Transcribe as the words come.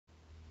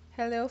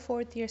Hello,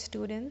 fourth year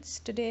students.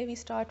 Today we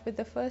start with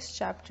the first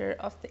chapter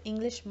of the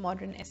English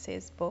Modern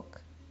Essays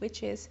book,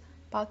 which is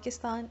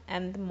Pakistan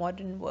and the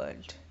Modern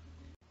World.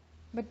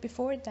 But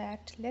before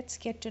that, let's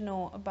get to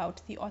know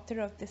about the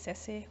author of this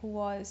essay, who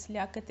was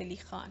Liaquat Ali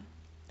Khan.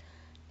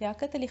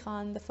 Liaquat Ali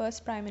Khan, the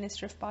first Prime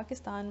Minister of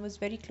Pakistan, was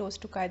very close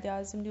to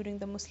Quaid-e-Azam during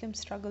the Muslim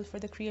struggle for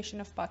the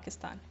creation of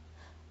Pakistan.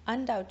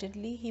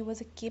 Undoubtedly, he was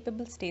a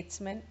capable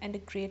statesman and a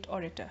great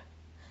orator.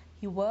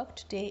 He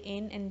worked day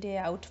in and day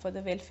out for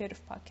the welfare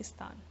of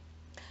Pakistan.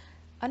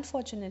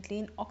 Unfortunately,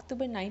 in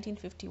October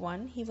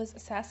 1951, he was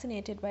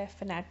assassinated by a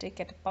fanatic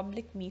at a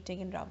public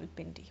meeting in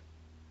Rawalpindi.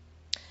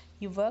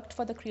 He worked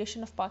for the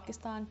creation of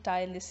Pakistan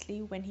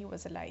tirelessly when he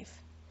was alive.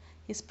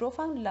 His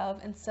profound love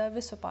and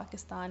service for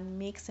Pakistan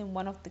makes him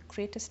one of the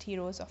greatest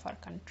heroes of our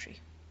country.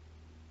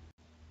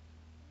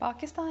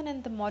 Pakistan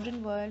and the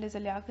Modern World is a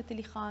Liaquat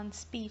Ali Khan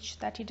speech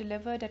that he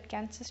delivered at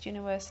Kansas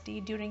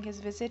University during his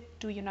visit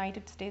to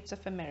United States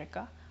of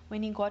America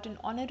when he got an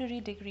honorary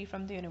degree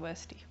from the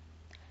university.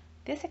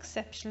 This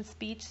exceptional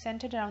speech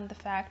centered around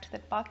the fact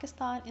that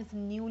Pakistan is a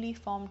newly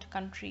formed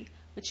country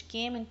which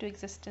came into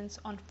existence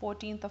on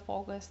 14th of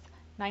August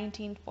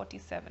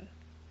 1947.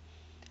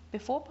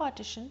 Before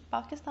partition,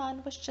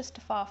 Pakistan was just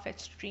a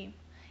far-fetched dream.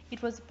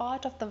 It was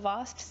part of the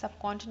vast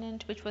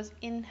subcontinent which was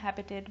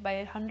inhabited by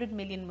 100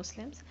 million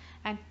Muslims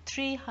and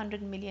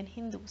 300 million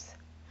Hindus.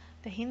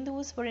 The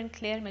Hindus were in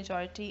clear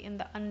majority in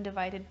the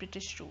undivided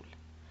British rule.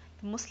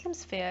 The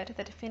Muslims feared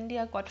that if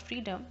India got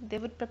freedom, they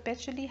would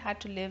perpetually have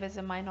to live as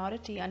a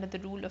minority under the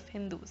rule of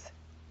Hindus.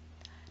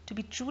 To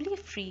be truly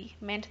free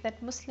meant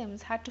that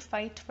Muslims had to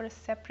fight for a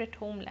separate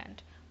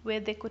homeland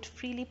where they could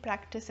freely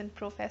practice and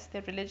profess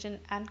their religion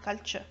and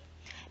culture.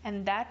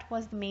 And that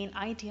was the main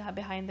idea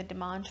behind the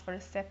demand for a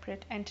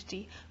separate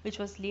entity, which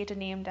was later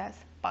named as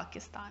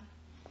Pakistan.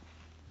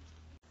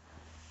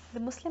 The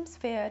Muslims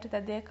feared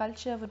that their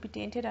culture would be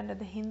tainted under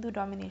the Hindu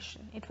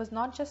domination. It was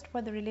not just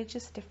for the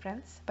religious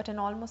difference, but in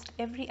almost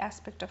every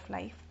aspect of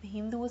life, the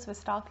Hindus were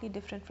starkly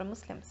different from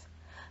Muslims.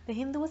 The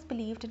Hindus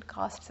believed in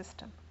caste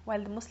system,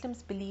 while the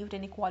Muslims believed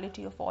in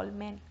equality of all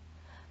men.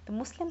 The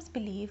Muslims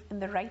believe in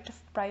the right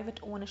of private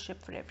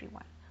ownership for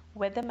everyone,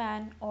 whether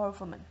man or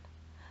woman.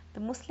 The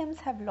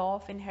Muslims have law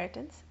of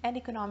inheritance and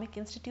economic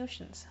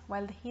institutions,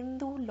 while the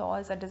Hindu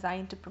laws are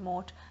designed to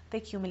promote the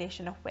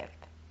accumulation of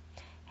wealth.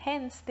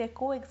 Hence, their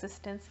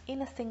coexistence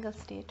in a single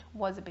state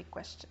was a big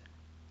question.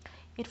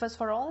 It was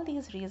for all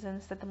these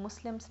reasons that the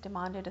Muslims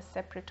demanded a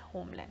separate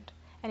homeland,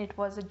 and it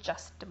was a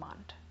just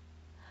demand.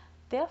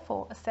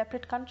 Therefore, a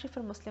separate country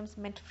for Muslims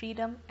meant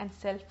freedom and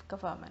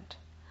self-government.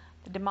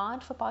 The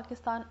demand for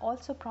Pakistan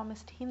also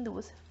promised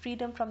Hindus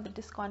freedom from the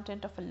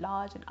discontent of a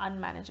large and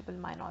unmanageable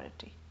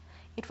minority.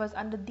 It was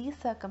under these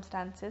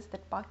circumstances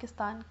that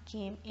Pakistan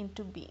came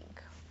into being.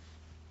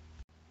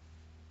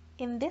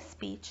 In this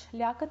speech,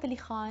 Liaquat Ali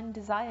Khan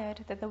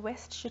desired that the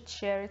West should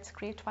share its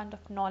great fund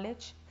of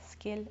knowledge,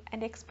 skill,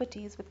 and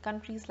expertise with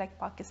countries like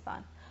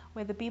Pakistan,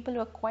 where the people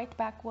were quite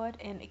backward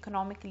and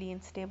economically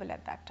unstable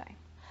at that time.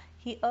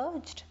 He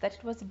urged that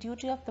it was the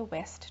duty of the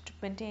West to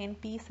maintain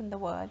peace in the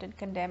world and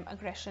condemn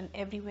aggression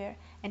everywhere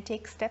and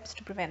take steps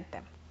to prevent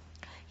them.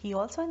 He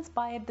also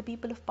inspired the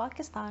people of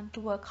Pakistan to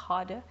work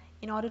harder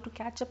in order to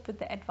catch up with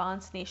the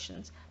advanced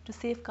nations, to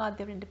safeguard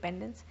their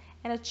independence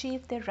and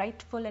achieve their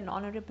rightful and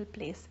honorable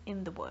place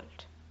in the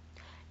world.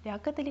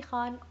 Liaquat Ali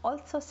Khan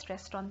also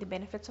stressed on the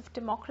benefits of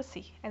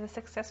democracy as a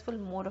successful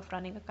mode of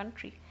running a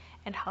country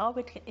and how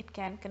it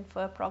can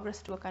confer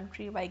progress to a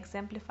country by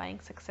exemplifying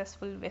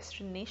successful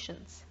Western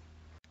nations.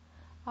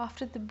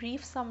 After the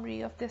brief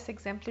summary of this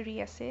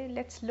exemplary essay,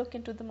 let's look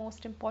into the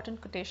most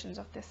important quotations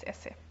of this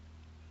essay.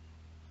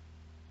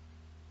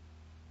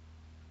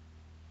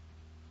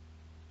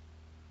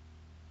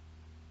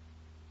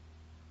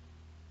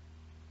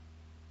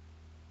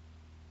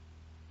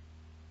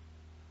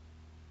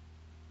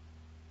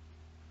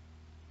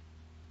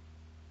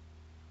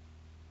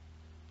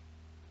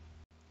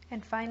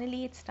 And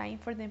finally, it's time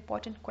for the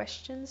important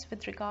questions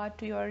with regard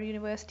to your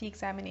university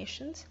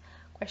examinations.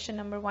 Question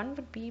number 1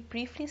 would be,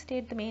 briefly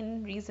state the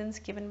main reasons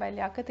given by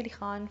Liaquat Ali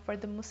Khan for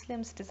the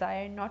Muslims'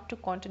 desire not to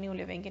continue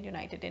living in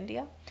United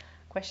India.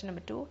 Question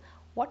number 2,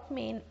 what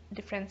main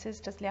differences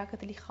does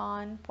Liaquat Ali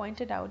Khan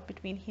pointed out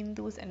between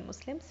Hindus and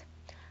Muslims?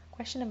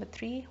 Question number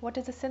 3, what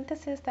is the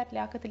synthesis that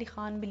Liaquat Ali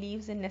Khan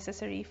believes is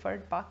necessary for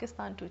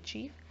Pakistan to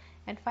achieve?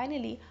 And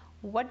finally,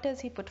 what does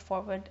he put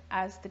forward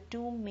as the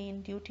two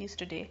main duties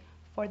today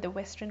for the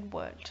Western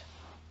world?